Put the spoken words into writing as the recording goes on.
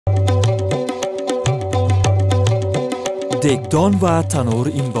دیگدان و تنور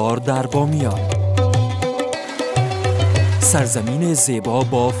این بار در بامیان، سرزمین زیبا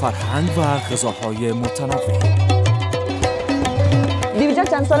با فرهنگ و غذاهای متنوع. دیو جان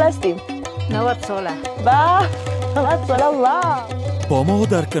چند سال هستیم؟ 90 ساله. با 90 ساله. با ما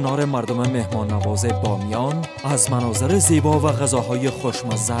در کنار مردم مهمان نواز بامیان از مناظر زیبا و غذاهای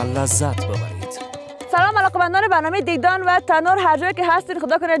خوشمزه لذت ببرید. سلام علاقه‌مندان برنامه دیگدان و تنور، هر جایی که هستین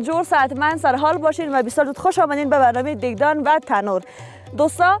خدا کنه جور صحتمند سر حال باشین و بسیار خوش آمدین به برنامه دیگدان و تنور.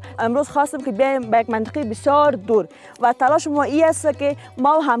 دوستا، امروز خواستم که بیایم به یک منطقه بسیار دور و تلاش ما این است که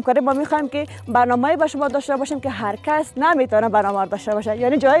ما و همکاری ما میخوایم که برنامه‌ای با شما داشته باشیم که هر کس نمیتونه برنامه رو داشته باشه،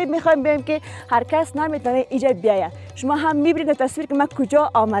 یعنی جایی میخوایم بیایم که هر کس نمیتونه اینجا بیاید. شما هم میبینید تصویر که ما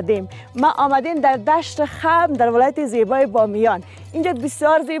کجا آمدیم. ما آمدیم در دشت خم در ولایت زیبای بامیان. اینجا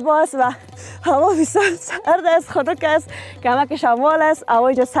بسیار زیباست و هوا بسیار سرد است، خدا کس کمک شمال است، هوا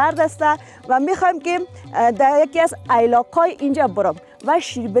اینجا سرد است و میخوایم که در یکی از ایلاقای اینجا برم و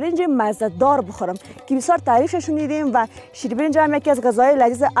شیربرنج مزه‌دار بخورم که بسیار تعریفش شنیدیم و شیربرنج هم یکی از غذای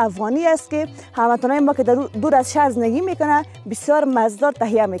لذیذ افغانی است که هموطنان ما که دور از شهر زندگی میکنن بسیار مزه‌دار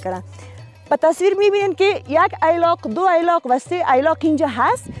تهیه میکنن. به تصویر میبینین که یک ایلاق، دو ایلاق و سه ایلاق اینجا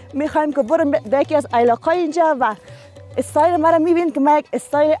هست. میخوایم که برم به یکی از ایلاقای اینجا و استایل ما را میبینیم که ما یک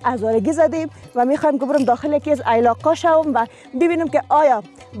استایل ازارگی زدیم و میخوایم که برم داخل یکی از ایلاقا شوم و ببینیم که آیا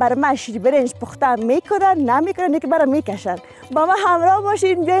بر من شیربرنج پخته میکنن نمیکنن، که برام میکشن. با ما همراه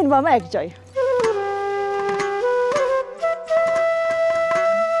باشین، بیاین با ما یک جای.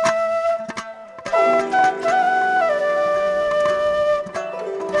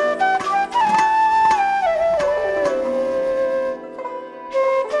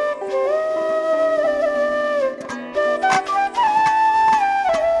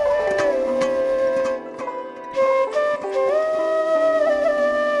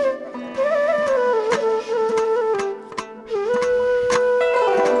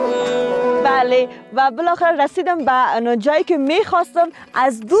 و بالاخره رسیدم به جایی که میخواستم.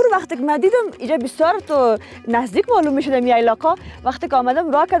 از دور وقتی که من دیدم اینجا بسیار تو نزدیک معلوم میشدم این علاقه، وقتی که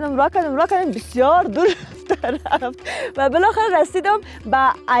آمدم راه کردم بسیار دور رفت و بالاخره رسیدم به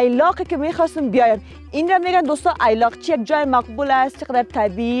علاقه که میخواستم بیایم. این را میگن دوستا علاقه چی یک جای مقبول است، چقدر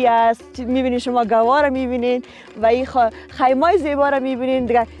طبیعی است، میبینید شما گوار میبینید و این خیمای زیبا را میبینید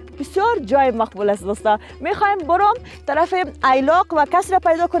دیگه. بسیار جای مقبول است دوستا. میخوایم برم طرف ایلاق و کسی را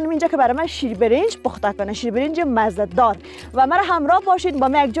پیدا کنیم اینجا که برای من شیربرنج پخته کنه، شیربرنج مزه‌دار و من همراه باشید با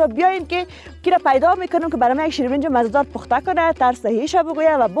من یک جا بیاین که کی را پیدا میکنم که برای من یک شیربرنج مزه‌دار پخته کنه، طرز صحیحش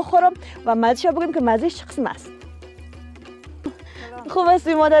بگوید و بخورم و مزه‌ش بگیم که مزه‌ش چه قسم است. خوب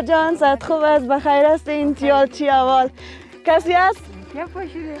هستی مادر جان؟ صحت خوب است؟ بخیر هستین؟ چی احوال؟ کسی هست؟ یا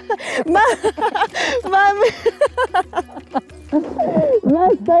پوشیده؟ من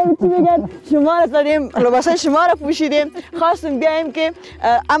استایل چی میگن شما را زدیم، لباسای شما را پوشیدیم، خواستیم بیایم که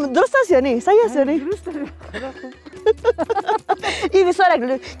درست است یا نه؟ صحیح است یا نه؟ درست است. این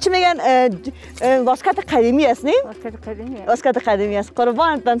بسیار چی میگن واسکت قدیمی است نه؟ واسکت قدیمی است. واسکت قدیمی است.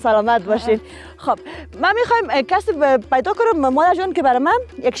 قربانتان سلامت باشین. خب ما میخوایم کسی پیدا کنم مادر جان که برای من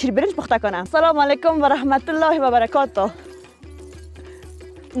یک شیربرنج پخته کنه. سلام علیکم و رحمت الله و برکاته.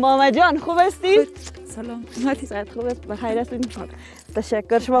 ماما جان خوب هستی؟ سلام. صحت خوب است؟ بخیر هستین؟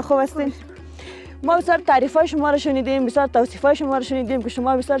 تشکر. شما خوب هستین؟ ما بسیار تعریفای شما را شنیدیم، بسیار توصیفای شما را شنیدیم که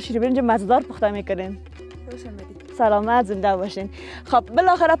شما بسیار شیربرنج مزه‌دار پخته میکنین. سلامت زنده باشین. خب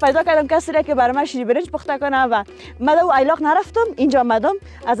بالاخره پیدا کردم کسی را که برای من شیربرنج پخته کنه و من دو ایلاق نرفتم، اینجا آمدم.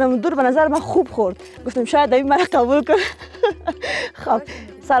 از اون دور به نظر من خوب خورد، گفتم شاید این مرا قبول کنه. خب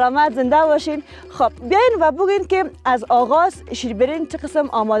سلامت زنده باشین. خب بیاین و بگین که از آغاز شیربرنج چه قسم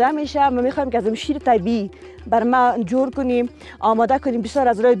آماده میشه. ما میخوایم که از این شیر طبیعی بر ما جور کنیم، آماده کنیم. بسیار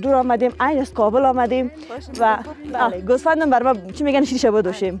از راه دور آمدیم، عین از کابل آمدیم و بله گوسفندم بر ما چی میگن شیر شبا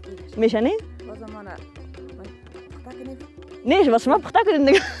دوشیم میشه نه؟ نه واسه شما پخته کنین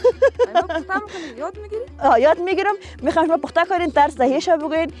دیگه. یاد میگیری؟ یاد میگیرم. میخوام شما پخته کنین، طرز صحیحش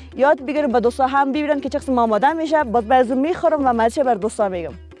بگین، یاد بگیرم، با دوستا هم ببینن که چه قسم آماده میشه، باز بعضی میخورم و مزه‌ش بر دوستا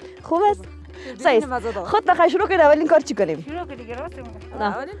میگم. خوب است؟ صحیح. خود بخیر شروع کنید. اولین کار چی کنیم؟ شروع کنید دیگه راست میگم.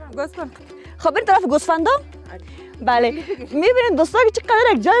 اولین گوسفند. خب این طرف گوسفندا؟ بله. میبینید دوستا که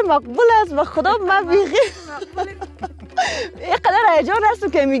چقدر یک جای مقبول است و خدا من بیخی اینقدر هیجان هستم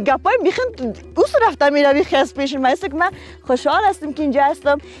که می گپای میخوام اوس رفتم میرم بیخی از پیش من است که من خوشحال هستم که اینجا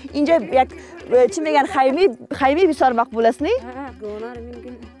هستم. اینجا یک چی میگن خیمی بسیار مقبول است نه؟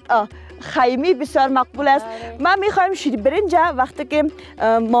 خیمی بسیار مقبول است. من میخوایم شیربرنج وقتی که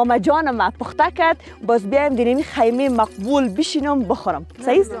ماما جان ما پخته کرد باز بیایم در خیمی مقبول بشینم بخورم.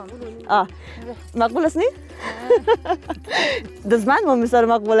 صحیح است؟ مقبول است نه؟ دزمند ما بسیار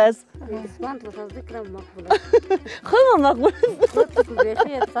مقبول است. خودم مقبول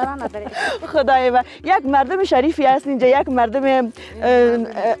خدای من یک مردم شریفی هست اینجا، یک مردم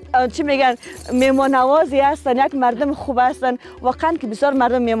چی میگن مهمان نوازی هستن، یک مردم خوب هستن واقعا که بسیار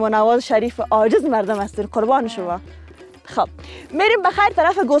مردم مهمان نواز شریف عاجز مردم هستن، قربان شما. خب میریم بخیر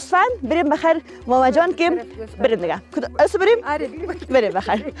طرف گوسفند، بریم بخیر ماما جان که بریم دیگه اسو بریم بریم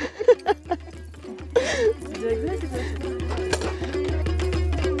بخیر.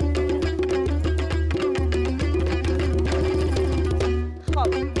 خب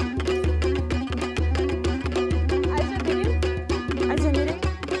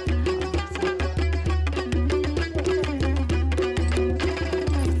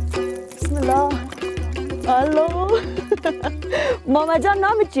بسم الله. الو ماما جان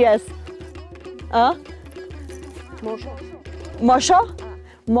نام چی است؟ ماشا.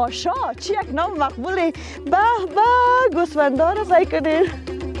 ماشا چی یک نام مقبولی. به به گوسفندا رو سعی کنید.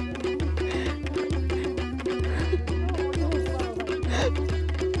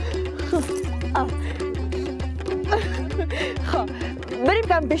 خب بریم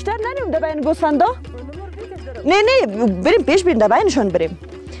کم بیشتر نریم در بین گوسفندا. نه بریم پیش بریم در بینشون بریم.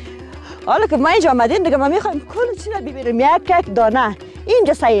 حالا که ما اینجا آمدیم دیگه ما میخوایم کل چی رو ببینیم، یک دانه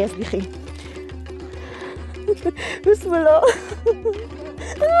اینجا سعی است بخی. بسم الله.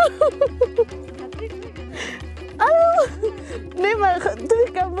 نه من توی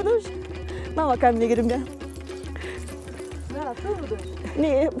کم بودوش ما کم میگیریم ده.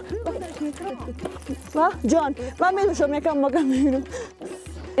 نه جان من میدوشم یکم ما کم میگیرم.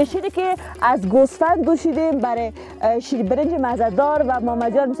 شیری که از گوسفند دوشیدیم برای شیر برنج مزه‌دار و ماما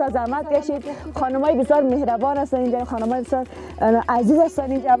جان بسیار زحمت کشید. خانمای بسیار مهربان هستن اینجا، خانمای بسیار عزیز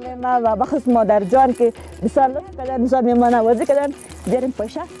هستن اینجا ما و بخصوص مادر جان که بسیار لطف کردن، بسیار مهمان نوازی کردن. بیاریم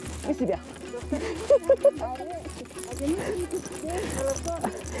پایشه بسی بیا.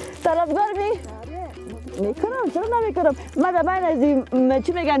 طلبگار میکنم چرا نمیکنم. من در بین از این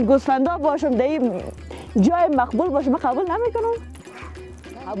چی میگن گوسفندا باشم در این جای مقبول باشم، من قبول نمیکنم.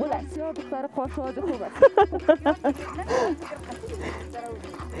 قبول است. دختر خوشحال خوب است.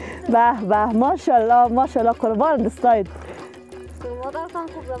 به به ماشاءالله ماشاءالله قربان دستاید. مادرتان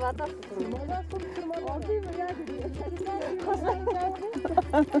خوب زبردست. مادر خوب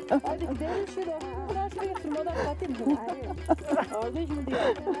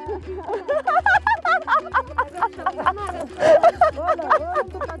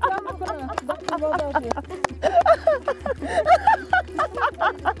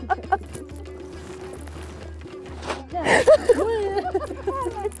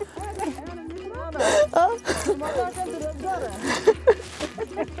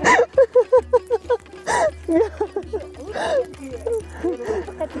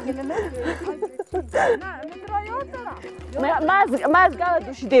ما از گاو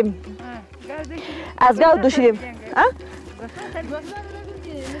دوشیدیم. از گاو دوشیدیم.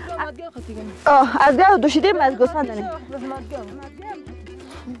 از گاو دوشیدیم از گوسفند نه.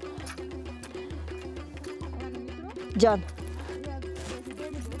 جان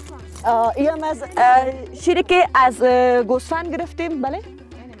یا از شیری که از گوسفند گرفتیم. بله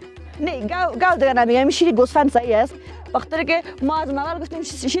نه گاو دیگه نمیگم، شیر گوسفند صحیح است. وقتی که ما از اول گفتیم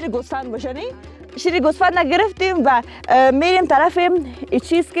شیر گوسفند باشه، نه شیر گوسفند نگرفتیم و میریم طرف این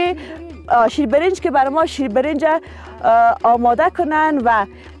چیز که شیر برنج که برای ما شیر برنج آماده کنن و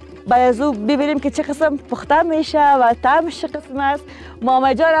بعد از او ببینیم که چه قسم پخته میشه و طعمش چه قسم است.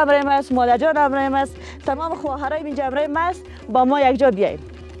 ماما جان امرایم است، مادر جان امرایم است، تمام خواهرای اینجا امرایم است. با ما یک جا بیاییم.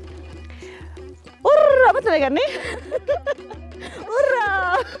 اورا بتونه نگرنی؟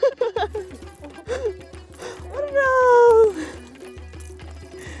 اورا اورا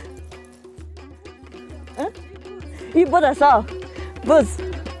این بود اصلا بز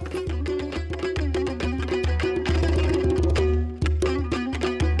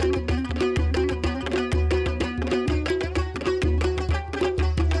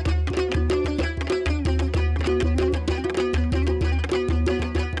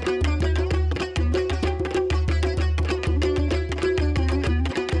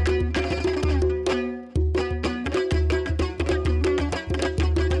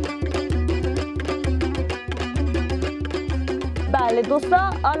دوستا.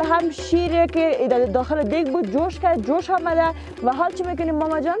 حالا هم شیری که داخل دیگ بود جوش کرد، جوش آمده و حال چی میکنیم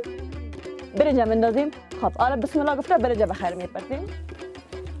ماما جان؟ برنج اندازیم. خب حالا بسم الله گفته برنج بخیر میپرسیم.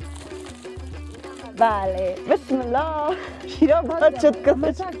 بله بسم الله. شیرا باید شد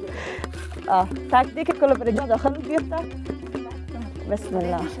کمش تک دیگه کلو برنج داخل بیفته. بسم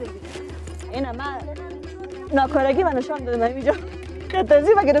الله. اینه من ناکارگی من نشان دادم اینجا که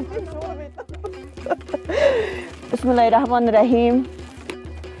تنظیم گرفتیم. بسم الله الرحمن الرحیم.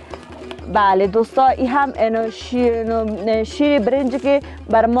 بله دوستا این هم شیر برنجی که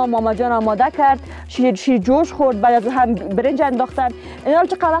برای ما ماما جان آماده کرد. شیر جوش خورد، بعد از هم برنج انداختن. اینا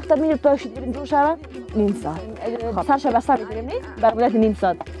چقدر وقت میگیره تا شیر برنج جوش شود؟ نیم ساعت. سرش بسته میگیریم نه؟ برای مدت نیم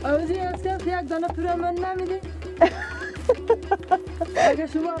ساعت. آوازی هستم که یک دانه پورا من نمیده. اگه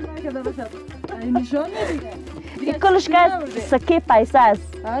شما نکرده باشد این نشان نمیده. این کلش که سکه پیسه است.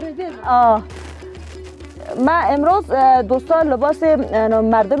 آره دیگه. ما امروز دوستان لباس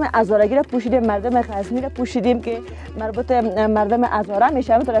مردم هزارگی را پوشیدیم، مردم غزنی را پوشیدیم که مربوط مردم هزاره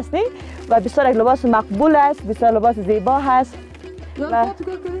میشه، میتونستی و بسیار یک لباس مقبول است، بسیار لباس زیبا هست و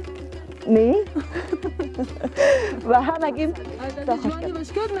نه و همگی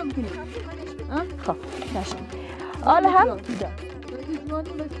خب حالا هم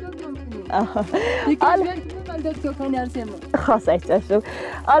خاصه چشم.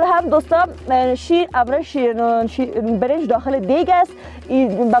 حالا هم دوستان شیر برنج داخل دیگ است.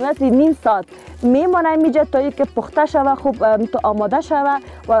 این بمنت نیم ساعت میمونه میجه تا اینکه پخته شوه، خوب تو آماده شوه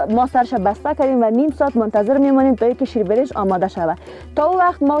و ما سرش بسته کردیم و نیم ساعت منتظر میمونیم تا اینکه شیر برنج آماده شوه. تا اون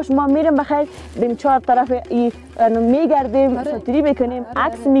وقت ما میریم بخیر بیم چهار طرف میگردیم، ساتری میکنیم،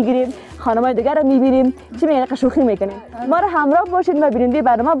 عکس میگیریم، خانمای دیگر رو میبینیم، چی میگن شوخی میکنیم. ما رو همراه باشین و بیننده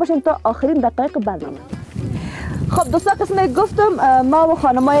برنامه باشین تا آخرین دقایق برنامه. خب دوستان قسم گفتم ما و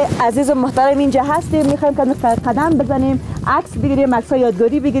خانمای عزیز و محترم اینجا هستیم، میخوایم که قدم بزنیم، عکس بگیریم، عکسای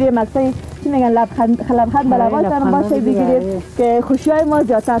یادگاری بگیریم، عکسای چی میگن لبخند به لباتون باشه بگیریم که خوشیای ما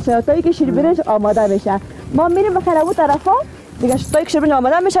زیادتر شه تا اینکه شیر برنج آماده میشه. ما میریم بخیر اون طرفا دیگه تا اینکه شیر برنج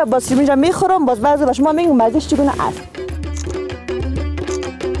آماده میشه باز شیر برنج میخورم، باز بعضی به شما میگم مزهش چگونه است.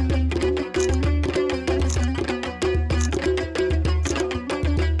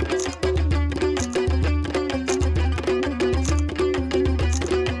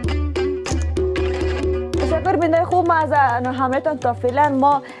 خوب ما از همراهتان تا فعلا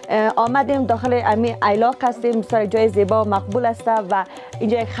ما آمدیم داخل امی ایلاق هستیم، بسیار جای زیبا و مقبول است و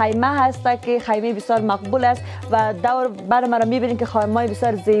اینجا یک خیمه هست که خیمه بسیار مقبول است و دور بر ما میبینید که خیمه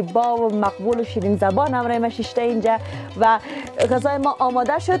بسیار زیبا و مقبول و شیرین زبان همراه ما شیشته اینجا و غذای ما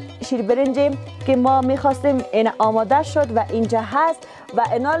آماده شد. شیر برنج که ما میخواستیم این آماده شد و اینجا هست و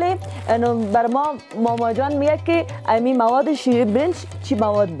انالی بر ما ماما جان میگه که امی مواد شیر برنج چی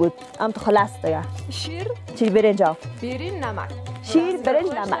مواد بود؟ ام تو خلاص دیگه شیر برنج بیرین نمک شیر برنج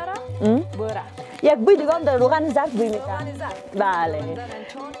نمک بوره یک بوی دیگه هم در روغن زرد بوی میکنه. بله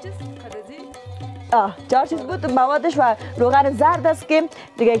چهار چیز بود موادش و روغن زرد است که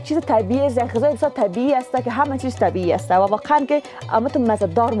دیگه یک چیز طبیعی است، یک غذای بسیار طبیعی است که همه چیز طبیعی است و واقعا که امت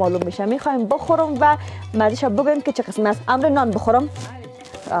مزه‌دار معلوم میشه. میخوایم بخورم و مزه‌ش بگویم که چه قسم است. امر نان بخورم.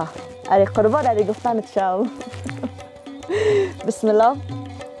 علی قربان علی گفتنت شو. بسم الله.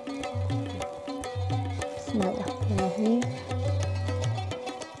 بسم الله.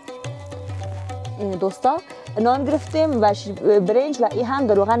 این دوستا نان گرفتیم و برنج و این هم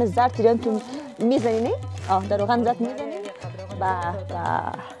در روغن زرد تیران تو میزنی نه؟ در روغن زرد میزنی؟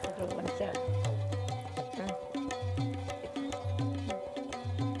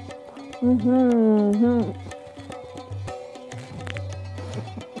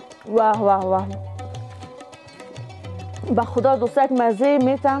 واه واه واه با خدا دوستا یک مزه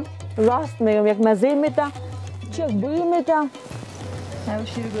میتم، راست میگم یک مزه میتم، چه بوی میتم.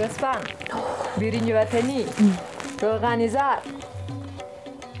 شیر گوسفند، برنج وطنی، روغن زرد،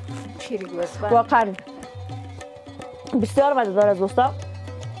 شیر گوسفند. واقعا بسیار مزه‌دار است دوستا،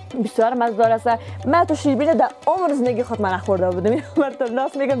 بسیار مزه‌دار است. من تو شیر برنج در عمر زندگی خود من نخورده بودم. مرد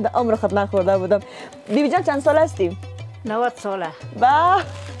راست میگم در عمر خود نخورده بودم. بیبی جان چند سال هستی؟ 90 ساله. واه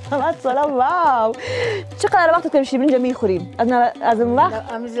 90 ساله. واو چقدر وقت که شیر برنج میخوریم؟ از اون وقت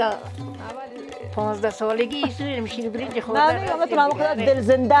 15 سالگی ایستادیم شیر برنج خوردم. نه میگم تو خدا دل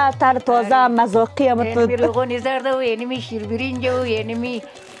زنده تر تازه مذاقی ام تو روغن زرد و یعنی شیر برنج و یعنی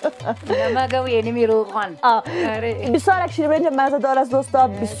نمک و یعنی روغن. بسیار شیر برنج مزه‌دار است دوستا،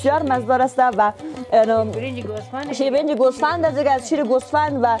 بسیار مزه‌دار است و شیر برنج گوسفند از شیر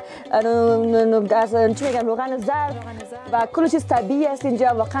گوسفند و از چی میگم روغن زرد و کل چیز طبیعی است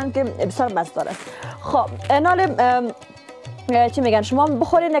اینجا واقعا که بسیار مزه‌دار است. خب اینال چی میگن شما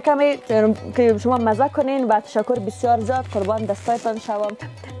بخورین کمی که شما مزه کنین و تشکر بسیار زیاد قربان دستایتان شوم.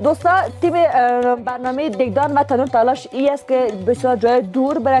 دوستا تیم برنامه دیگدان و تنور تلاش ای است که بسیار جای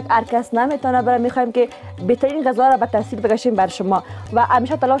دور بره، هر کس نمیتونه بره. میخوایم که بهترین غذا را به تصویر بکشیم بر شما و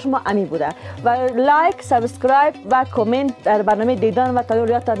همیشه تلاش ما امی بوده و لایک، سابسکرایب و کامنت در برنامه دیگدان و تنور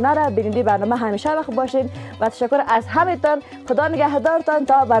یادتان نره. بیننده برنامه همیشه وقت باشین و تشکر از همتان. خدا نگهدارتان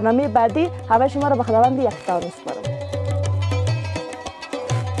تا برنامه بعدی. همه شما را به خداوند یکتا میسپارم.